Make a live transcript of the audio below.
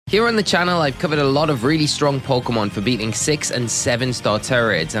Here on the channel, I've covered a lot of really strong Pokemon for beating 6 and 7 Star Tera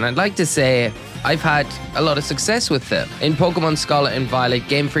Raids, and I'd like to say I've had a lot of success with them. In Pokemon Scarlet and Violet,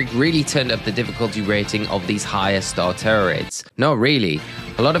 Game Freak really turned up the difficulty rating of these higher Star Tera Raids. No, really.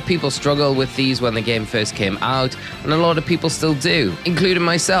 A lot of people struggle with these when the game first came out, and a lot of people still do, including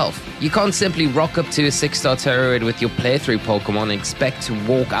myself. You can't simply rock up to a 6-star Tera Raid with your playthrough Pokemon and expect to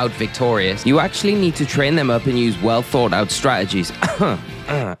walk out victorious. You actually need to train them up and use well thought out strategies.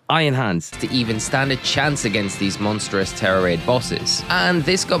 Iron Hands to even stand a chance against these monstrous Tera Raid bosses. And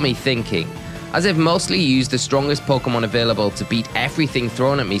this got me thinking. As I've mostly used the strongest Pokemon available to beat everything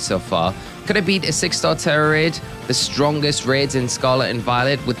thrown at me so far, could I beat a 6-star Tera Raid, the strongest raids in Scarlet and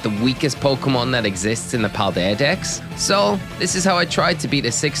Violet, with the weakest Pokemon that exists in the Paldea Dex? So, this is how I tried to beat a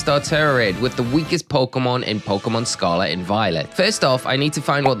 6-star Tera Raid with the weakest Pokemon in Pokemon Scarlet and Violet. First off, I need to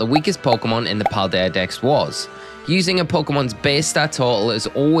find what the weakest Pokemon in the Paldea Dex was. Using a Pokemon's base stat total is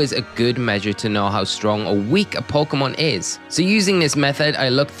always a good measure to know how strong or weak a Pokemon is. So using this method, I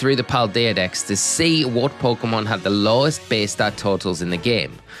looked through the Paldea Dex to see what Pokemon had the lowest base stat totals in the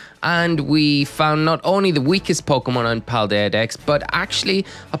game. And we found not only the weakest Pokemon on Paldea Dex, but actually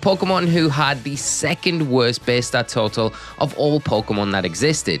a Pokemon who had the second worst base stat total of all Pokemon that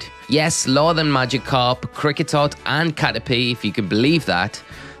existed. Yes, lower than Magikarp, Kricketot, and Caterpie, if you can believe that.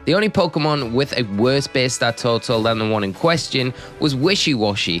 The only Pokemon with a worse base stat total than the one in question was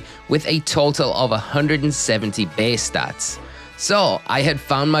Wishiwashi, with a total of 170 base stats. So, I had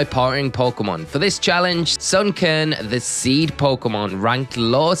found my partnering Pokemon. For this challenge, Sunkern, the seed Pokemon, ranked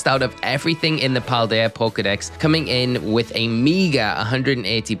lowest out of everything in the Paldea Pokedex, coming in with a meager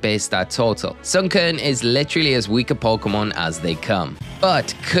 180 base stat total. Sunkern is literally as weak a Pokemon as they come.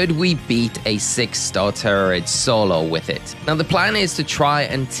 But could we beat a 6-star Tera Raid solo with it? Now the plan is to try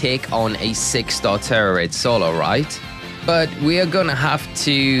and take on a 6-star Tera Raid solo, right? But we are gonna have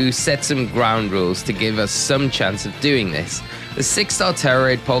to set some ground rules to give us some chance of doing this. The 6-star Tera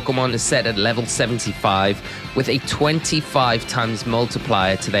Raid Pokemon is set at level 75 with a 25 times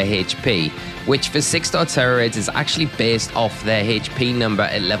multiplier to their HP, which for 6-star Tera Raids is actually based off their HP number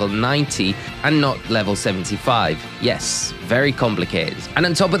at level 90 and not level 75. Yes, very complicated. And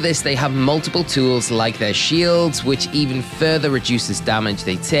on top of this, they have multiple tools like their shields, which even further reduces damage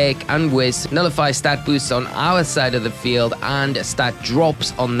they take, and Wiz nullify stat boosts on our side of the field and stat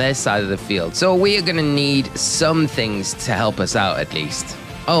drops on their side of the field. So we are gonna need some things to help us out at least.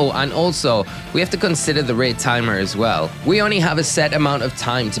 Oh, and also, we have to consider the raid timer as well. We only have a set amount of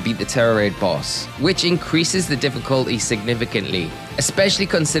time to beat the Tera Raid boss, which increases the difficulty significantly, especially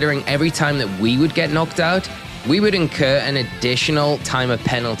considering every time that we would get knocked out, we would incur an additional timer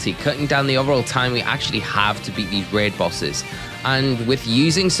penalty, cutting down the overall time we actually have to beat these raid bosses. And with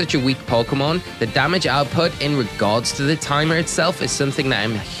using such a weak Pokemon, the damage output in regards to the timer itself is something that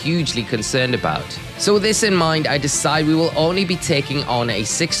I'm hugely concerned about. So with this in mind, I decide we will only be taking on a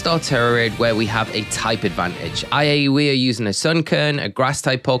 6-star Tera Raid where we have a type advantage. i.e. we are using a Sunkern, a grass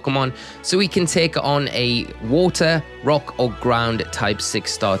type Pokemon, so we can take on a water, rock or ground type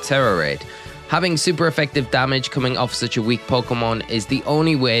 6-star Tera Raid. Having super effective damage coming off such a weak Pokemon is the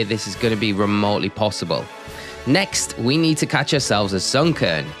only way this is going to be remotely possible. Next, we need to catch ourselves a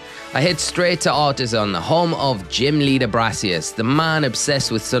Sunkern. I head straight to Artisan, the home of Gym Leader Brassius, the man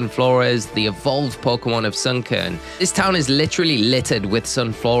obsessed with Sunfloras, the evolved Pokemon of Sunkern. This town is literally littered with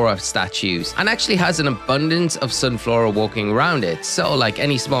Sunflora statues, and actually has an abundance of Sunflora walking around it. So, like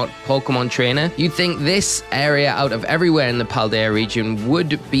any smart Pokemon trainer, you'd think this area out of everywhere in the Paldea region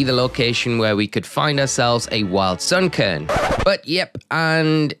would be the location where we could find ourselves a wild Sunkern. But yep,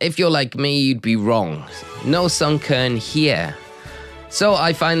 and if you're like me, you'd be wrong. No Sunkern here. So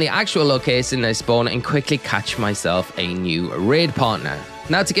I find the actual location I spawn and quickly catch myself a new raid partner.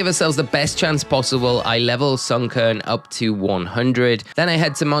 Now to give ourselves the best chance possible, I level Sunkern up to 100. Then I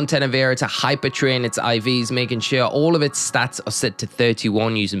head to Montenevera to hyper train its IVs, making sure all of its stats are set to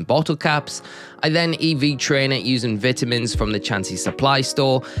 31 using bottle caps. I then EV train it using vitamins from the Chansey supply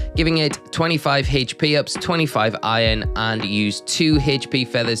store, giving it 25 HP ups, 25 iron, and use 2 HP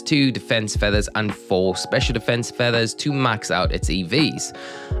feathers, 2 defense feathers, and 4 special defense feathers to max out its EVs.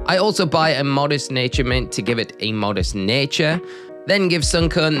 I also buy a modest nature mint to give it a modest nature. Then give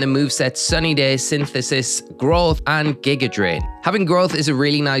Sunkern the moveset Sunny Day, Synthesis, Growth, and Giga Drain. Having Growth is a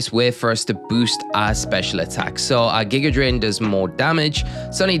really nice way for us to boost our special attack, so our Giga Drain does more damage.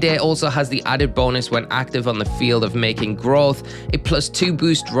 Sunny Day also has the added bonus when active on the field of making Growth a +2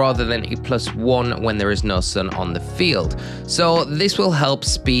 boost rather than a +1 when there is no sun on the field. So this will help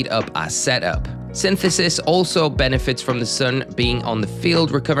speed up our setup. Synthesis also benefits from the sun being on the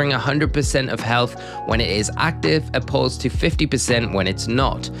field, recovering 100% of health when it is active, opposed to 50% when it's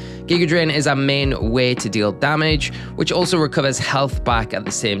not. Giga Drain is our main way to deal damage, which also recovers health back at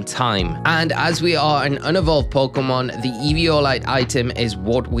the same time. And as we are an unevolved Pokemon, the Eviolite item is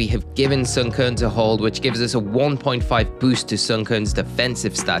what we have given Sunkern to hold, which gives us a 1.5 boost to Sunkern's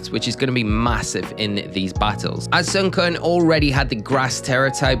defensive stats, which is going to be massive in these battles. As Sunkern already had the Grass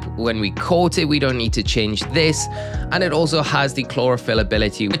Terra type when we caught it, we don't need to change this, and it also has the Chlorophyll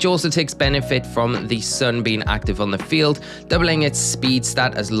ability, which also takes benefit from the sun being active on the field, doubling its speed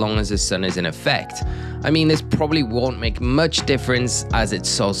stat as long as the sun is in effect. I mean, this probably won't make much difference as it's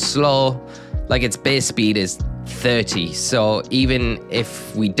so slow, like its base speed is 30, so even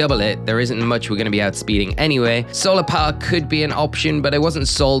if we double it, there isn't much we're going to be outspeeding anyway. Solar power could be an option, but I wasn't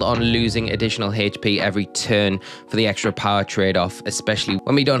sold on losing additional HP every turn for the extra power trade-off, especially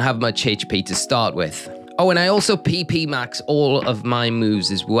when we don't have much HP to start with. Oh, and I also PP max all of my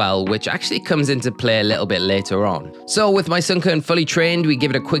moves as well, which actually comes into play a little bit later on. So with my Sunkern fully trained, we give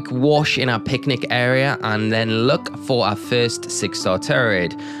it a quick wash in our picnic area and then look for our first 6-star Tera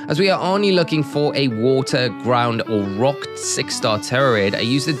Raid. As we are only looking for a water, ground or rock 6-star Tera Raid, I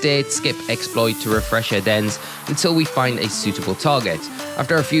use the date skip exploit to refresh our dens until we find a suitable target.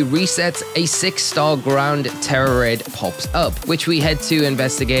 After a few resets, a 6-star ground Tera Raid pops up, which we head to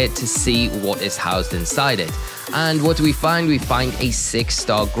investigate to see what is housed inside it. And what do we find? We find a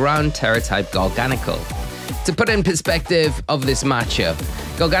 6-star ground Terra type Garganical. To put in perspective of this matchup,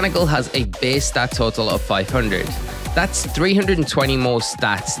 Garganical has a base stat total of 500. That's 320 more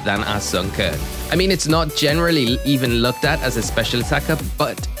stats than our Sunkern. I mean, it's not generally even looked at as a special attacker,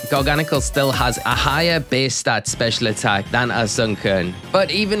 but Garganical still has a higher base stat special attack than our Sunkern.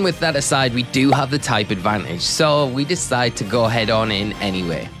 But even with that aside, we do have the type advantage, so we decide to go head on in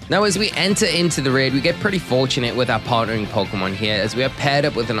anyway. Now, as we enter into the raid, we get pretty fortunate with our partnering Pokemon here, as we are paired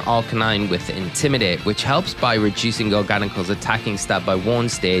up with an Arcanine with Intimidate, which helps by reducing Garganical's attacking stat by 1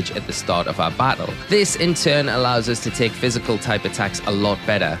 stage at the start of our battle. This, in turn, allows us to take physical type attacks a lot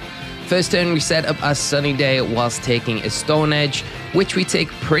better. First turn, we set up our Sunny Day whilst taking a Stone Edge, which we take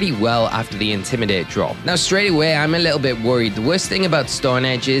pretty well after the Intimidate drop. Now, straight away, I'm a little bit worried. The worst thing about Stone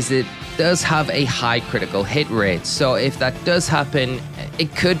Edge is it does have a high critical hit rate, so if that does happen,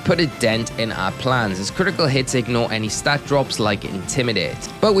 it could put a dent in our plans, as critical hits ignore any stat drops like Intimidate.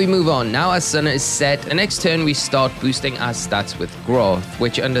 But we move on. Now our Sun is set, the next turn we start boosting our stats with Growth,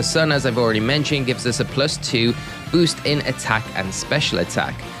 which under Sun, as I've already mentioned, gives us a +2 boost in attack and special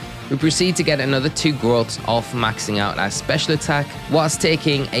attack. We proceed to get another 2 growths off maxing out our special attack, whilst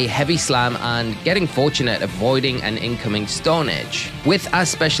taking a heavy slam and getting fortunate avoiding an incoming Stone Edge. With our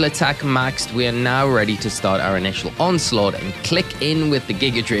special attack maxed, we are now ready to start our initial onslaught and click in with the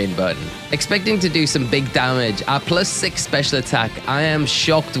Giga Drain button. Expecting to do some big damage, our +6 special attack, I am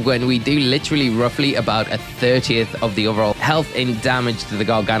shocked when we do literally roughly about a 30th of the overall health in damage to the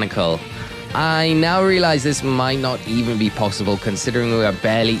Garganical. I now realize this might not even be possible considering we are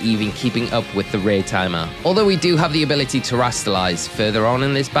barely even keeping up with the raid timer. Although we do have the ability to Terastallize further on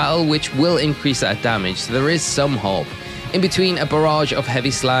in this battle, which will increase our damage, so there is some hope. In between a barrage of heavy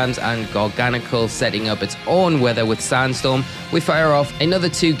slams and Garganical setting up its own weather with Sandstorm, we fire off another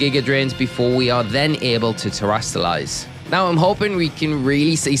 2 Giga Drains before we are then able to Terastallize. Now I'm hoping we can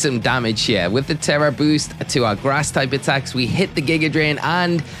really see some damage here. With the Terra boost to our grass type attacks, we hit the Giga Drain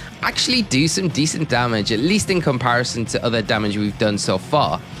and actually do some decent damage, at least in comparison to other damage we've done so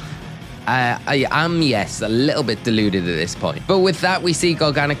far. I am, yes, a little bit deluded at this point. But with that, we see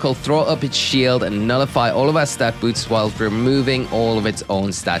Garganical throw up its shield and nullify all of our stat boosts while removing all of its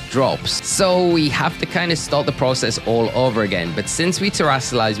own stat drops. So we have to kind of start the process all over again. But since we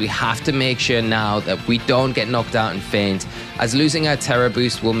Terastallize, we have to make sure now that we don't get knocked out and faint, as losing our Terra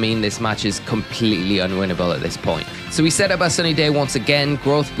boost will mean this match is completely unwinnable at this point. So we set up our Sunny Day once again,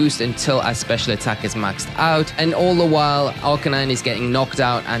 growth boost until our special attack is maxed out, and all the while Arcanine is getting knocked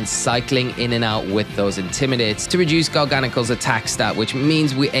out and cycling in and out with those Intimidates to reduce Garganical's attack stat, which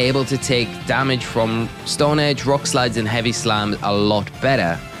means we're able to take damage from Stone Edge, Rock Slides and Heavy Slams a lot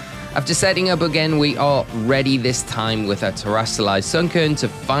better. After setting up again, we are ready this time with our Terastallized Sunkern to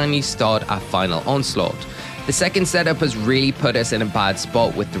finally start our final onslaught. The second setup has really put us in a bad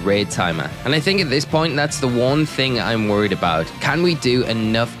spot with the raid timer, and I think at this point that's the one thing I'm worried about. Can we do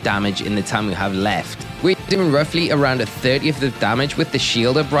enough damage in the time we have left? doing roughly around a 30th of damage with the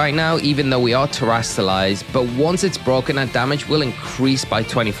shield up right now, even though we are terastallized, but once it's broken, our damage will increase by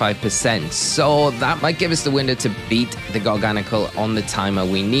 25%, so that might give us the window to beat the Garganical on the timer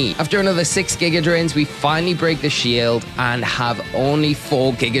we need. After another 6 Giga Drains, we finally break the shield and have only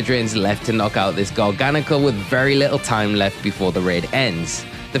 4 Giga Drains left to knock out this Garganical with very little time left before the raid ends.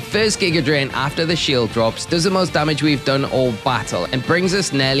 The first Giga Drain after the shield drops does the most damage we've done all battle and brings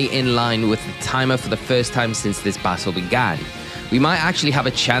us nearly in line with the timer for the first time since this battle began. We might actually have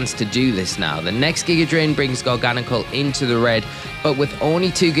a chance to do this now. The next Giga Drain brings Garganical into the red, but with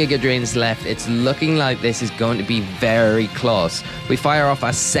only 2 Giga Drains left, it's looking like this is going to be very close. We fire off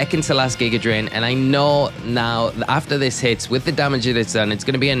our second to last Giga Drain, and I know now after this hits, with the damage that it's done, it's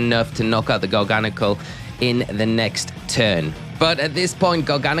going to be enough to knock out the Garganical in the next turn. But at this point,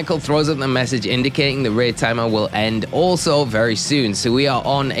 Garganical throws up the message indicating the raid timer will end also very soon, so we are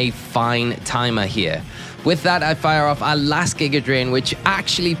on a fine timer here. With that, I fire off our last Giga Drain, which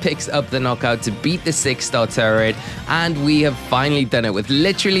actually picks up the knockout to beat the 6 Star Tera Raid, and we have finally done it with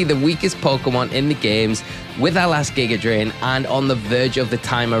literally the weakest Pokemon in the games with our last Giga Drain, and on the verge of the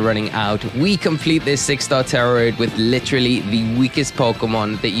timer running out, we complete this 6 Star Tera Raid with literally the weakest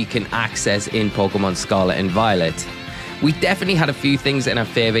Pokemon that you can access in Pokemon Scarlet and Violet. We definitely had a few things in our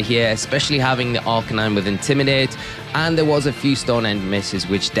favor here, especially having the Arcanine with Intimidate, and there was a few Stone End misses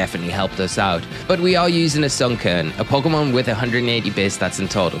which definitely helped us out. But we are using a Sunkern, a Pokemon with 180 base stats in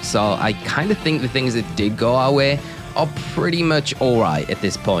total, so I kind of think the things that did go our way are pretty much alright at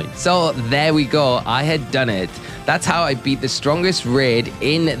this point. So there we go, I had done it. That's how I beat the strongest raid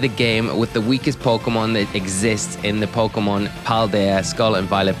in the game with the weakest Pokemon that exists in the Pokemon Paldea Scarlet and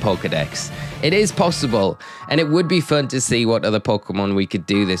Violet Pokedex. It is possible, and it would be fun to see what other Pokemon we could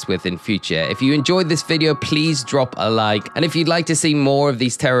do this with in future. If you enjoyed this video, please drop a like, and if you'd like to see more of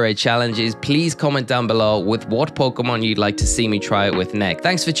these Tera Raid challenges, please comment down below with what Pokemon you'd like to see me try it with next.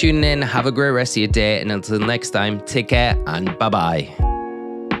 Thanks for tuning in, have a great rest of your day, and until next time, take care and bye-bye.